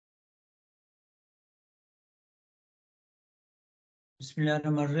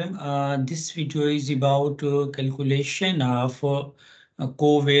Bismillahirrahmanirrahim. This video is about calculation of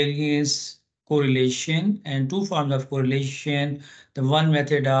covariance correlation and two forms of correlation. The one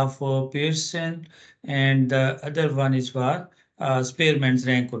method of Pearson and the other one is for Spearman's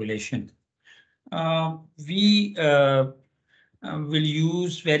rank correlation. We will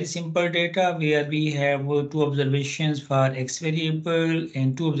use very simple data where we have two observations for x variable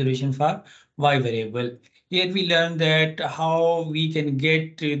and two observations for y variable. Here we learn that how we can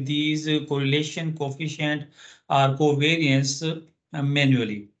get these correlation coefficient or covariance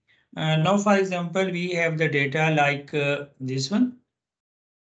manually. Now, for example, we have the data like this one.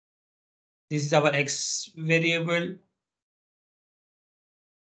 This is our x variable.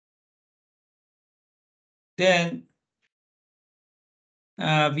 Then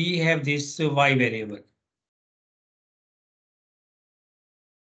we have this y variable.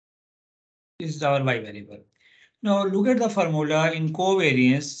 This is our y variable. Now look at the formula in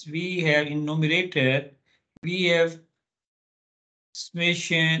covariance. We have in numerator, we have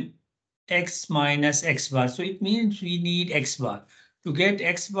summation x minus x bar. So it means we need x bar. To get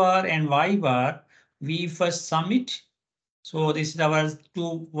x bar and y bar, we first sum it. So this is our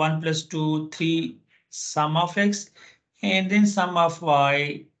 1 plus 2, 3 sum of x, and then sum of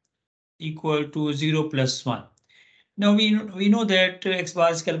y equal to 0 plus 1. Now we know that x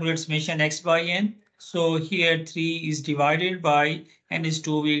bar is calculated summation x by n. So here 3 is divided by n is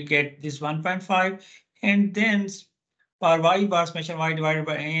 2, we get this 1.5. And then for y bar summation y divided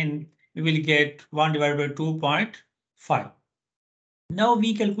by n, we will get 1 divided by 2.5. Now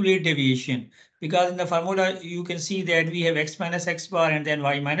we calculate deviation because in the formula you can see that we have x minus x bar and then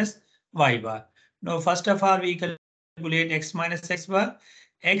y minus y bar. Now first of all we calculate x minus x bar.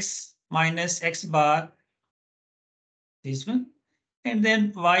 X minus x bar, this one, and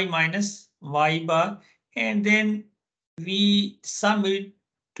then y minus y bar, and then we sum it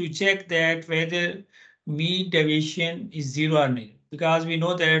to check that whether mean deviation is 0 or nil, because we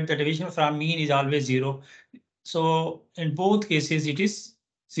know that the deviation from mean is always 0. So in both cases it is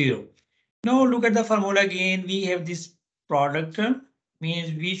 0. Now look at the formula again. We have this product term,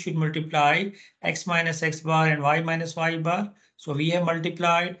 means we should multiply x minus x bar and y minus y bar. So we have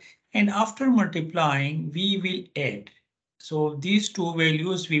multiplied, and after multiplying we will add. So these two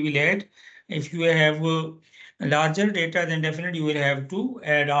values we will add. If you have larger data, then definitely you will have to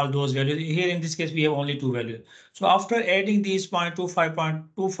add all those values. Here in this case, we have only two values. So after adding these 0.25,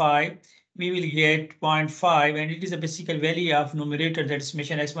 0.25, we will get 0.5, and it is a basic value of numerator, that is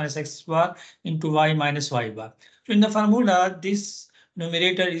summation x minus x bar into y minus y bar. So in the formula, this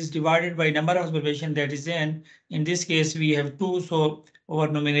numerator is divided by number of observation, that is n. In this case, we have 2, so our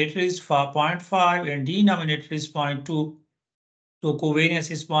numerator is 0.5 and denominator is 0.2. So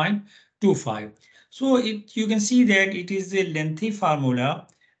covariance is 0.25. So you can see that it is a lengthy formula,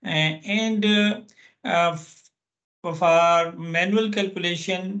 and for manual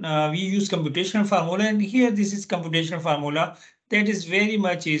calculation, we use computational formula, and here this is computational formula that is very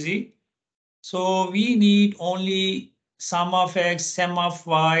much easy. So we need only sum of x, sum of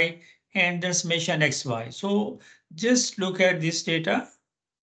y, and then summation xy. So just look at this data.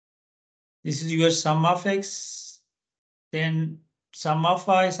 This is your sum of x, then sum of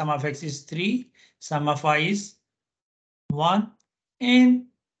y, sum of x is 3, sum of y is 1, and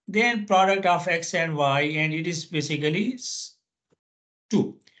then product of x and y, and it is basically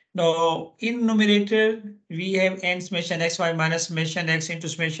 2. Now in numerator we have n summation xy minus summation x into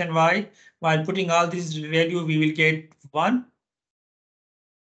summation y. While putting all these value, we will get 1.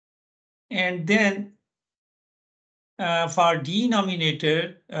 And then for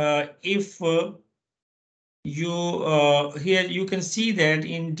denominator, if here you can see that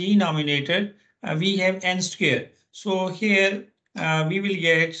in denominator we have n square. So here we will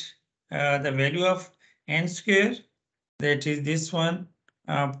get the value of n square, that is this one,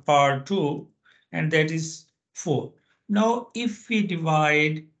 power 2, and that is 4. Now if we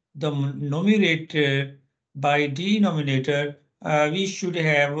divide the numerator by denominator, we should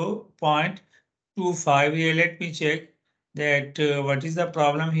have 0.25 here. Let me check that what is the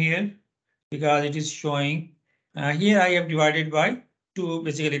problem here, because it is showing here I have divided by 2,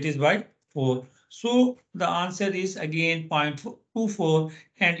 basically it is by 4. So the answer is again 0.24,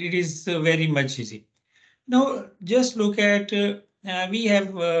 and it is very much easy. Now just look at we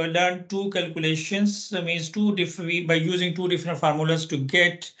have learned two calculations, means two different, by using two different formulas to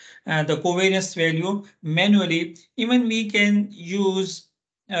get the covariance value manually. Even we can use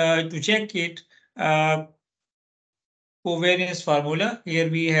to check it covariance formula. Here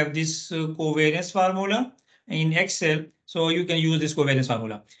we have this covariance formula in Excel, so you can use this covariance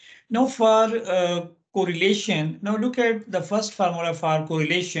formula. Now for correlation. Now look at the first formula for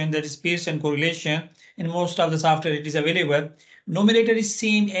correlation, that is Pearson correlation. In most of the software it is available. Numerator is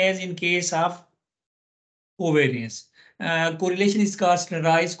same as in case of covariance. Correlation is called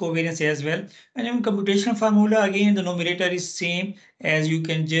standardized covariance as well. And in computational formula, again, the numerator is same as you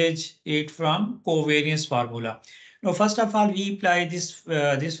can judge it from covariance formula. Now, first of all, we apply this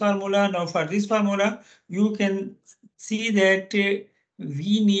formula. Now, for this formula, you can see that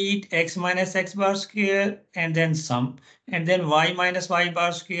we need x minus x bar square and then sum, and then y minus y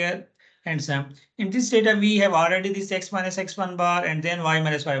bar square and sum. In this data, we have already this x minus x1 bar and then y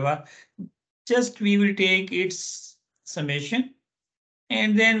minus y bar. Just we will take its summation,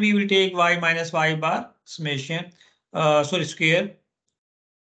 and then we will take y minus y bar summation, square,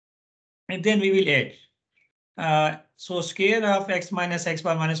 and then we will add. So square of x minus x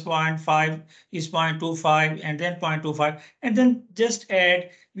bar minus 0.5 is 0.25 and then 0.25, and then just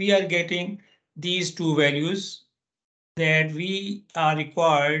add. We are getting these two values that we are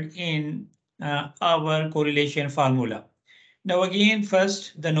required in our correlation formula. Now again,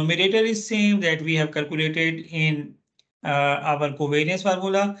 first, the numerator is same that we have calculated in our covariance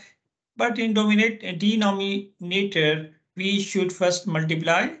formula, but in denominator, we should first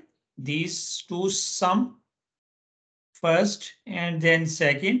multiply these two sum first and then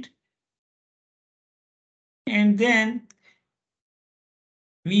second, and then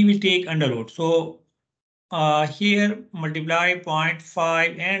we will take under root. So here multiply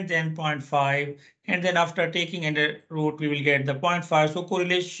 0.5 and then 0.5, and then after taking under root we will get the 0.5. So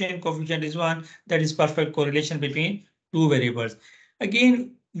correlation coefficient is 1. That is perfect correlation between two variables.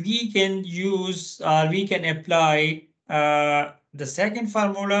 Again, we can use we can apply the second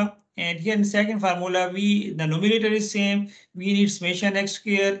formula, and here in the second formula the numerator is same. We need summation x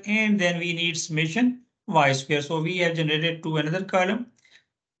square and then we need summation y square. So we have generated another column,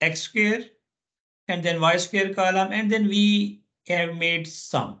 x square and then y square column, and then we have made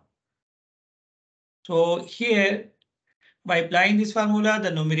sum. So here, by applying this formula,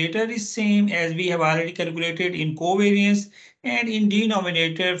 the numerator is same as we have already calculated in covariance, and in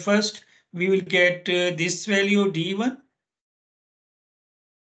denominator, first we will get this value d1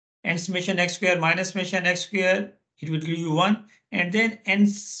 and summation x square minus summation x square, it will give you 1, and then n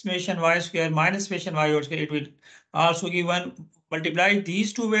summation y square minus summation y square, it will also give 1. Multiply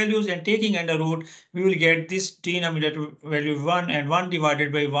these two values and taking under root, we will get this denominator value 1, and 1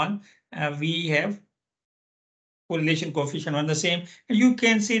 divided by 1, we have correlation coefficient on the same. And you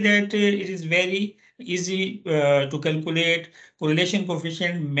can see that it is very easy to calculate correlation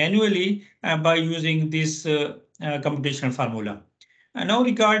coefficient manually by using this computational formula. And now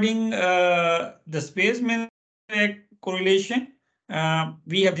regarding the Spearman correlation,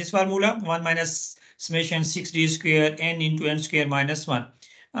 we have this formula 1 minus summation 6d square n into n square minus 1.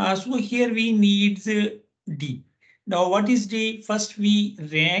 So here we need d. Now what is d? First we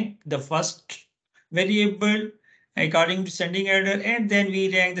rank the first variable according to descending order, and then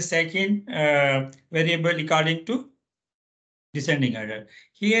we rank the second variable according to descending order.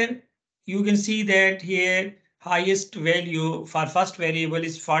 Here you can see that here highest value for first variable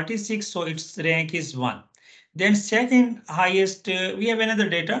is 46, so its rank is 1. Then second highest, we have another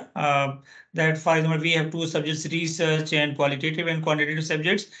data that, for example, we have two subjects, research and qualitative and quantitative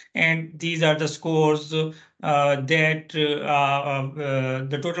subjects, and these are the scores that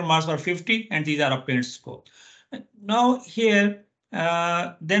the total marks are 50, and these are obtained score. Now here,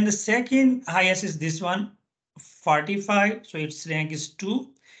 then the second highest is this one, 45, so its rank is 2.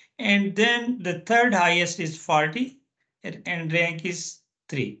 And then the third highest is 40 and rank is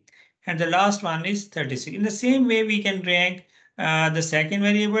 3. And the last one is 36. In the same way, we can rank the second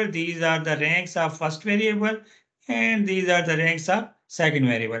variable. These are the ranks of first variable, and these are the ranks of second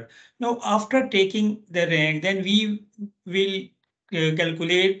variable. Now, after taking the rank, then we will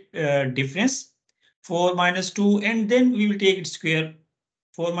calculate difference 4 minus 2, and then we will take its square.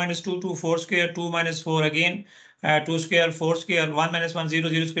 4 minus 2, 2, 4 square, 2 minus 4 again, 2 square, 4 square, 1 minus 1, 0,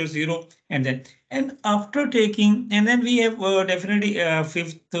 0 square, 0, and after taking, and then we have definitely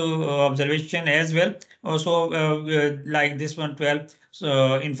fifth observation as well. Also like this one, 12,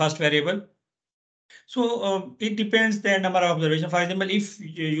 so in first variable. So it depends the number of observation. For example, if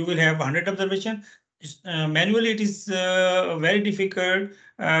you will have 100 observation, manually it is very difficult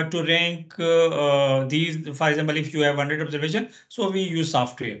to rank these. For example, if you have 100 observation, so we use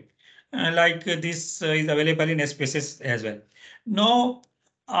software. Like this is available in SPSS as well. Now,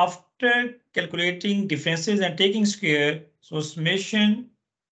 after calculating differences and taking square, so summation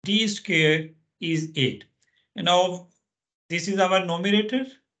d square is 8. And now this is our numerator.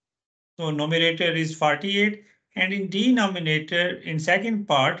 So numerator is 48, and in denominator, in second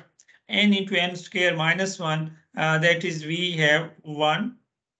part, n into n square minus 1, that is we have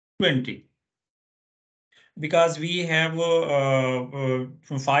 120. Because we have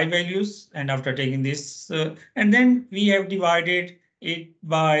 5 values, and after taking this, and then we have divided it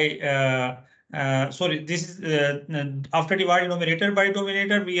by sorry, this is after dividing numerator by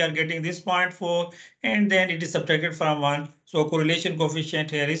denominator, we are getting this 0.4, and then it is subtracted from 1. So correlation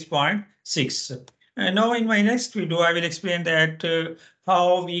coefficient here is 0.6. And now in my next video, I will explain that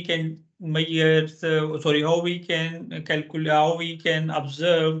how we can measure, how we can calculate, how we can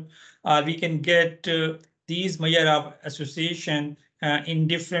observe, we can get these measure of association in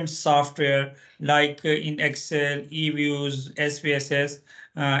different software like in Excel, eViews, SPSS,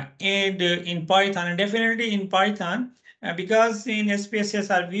 and in Python, and definitely in Python, because in SPSS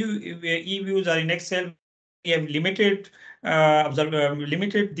or eViews or in Excel, we have limited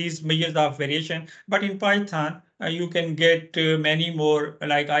limited these measures of variation. But in Python, you can get many more,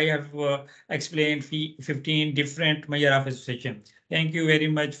 like I have explained 15 different measure of association. Thank you very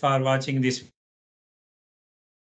much for watching this.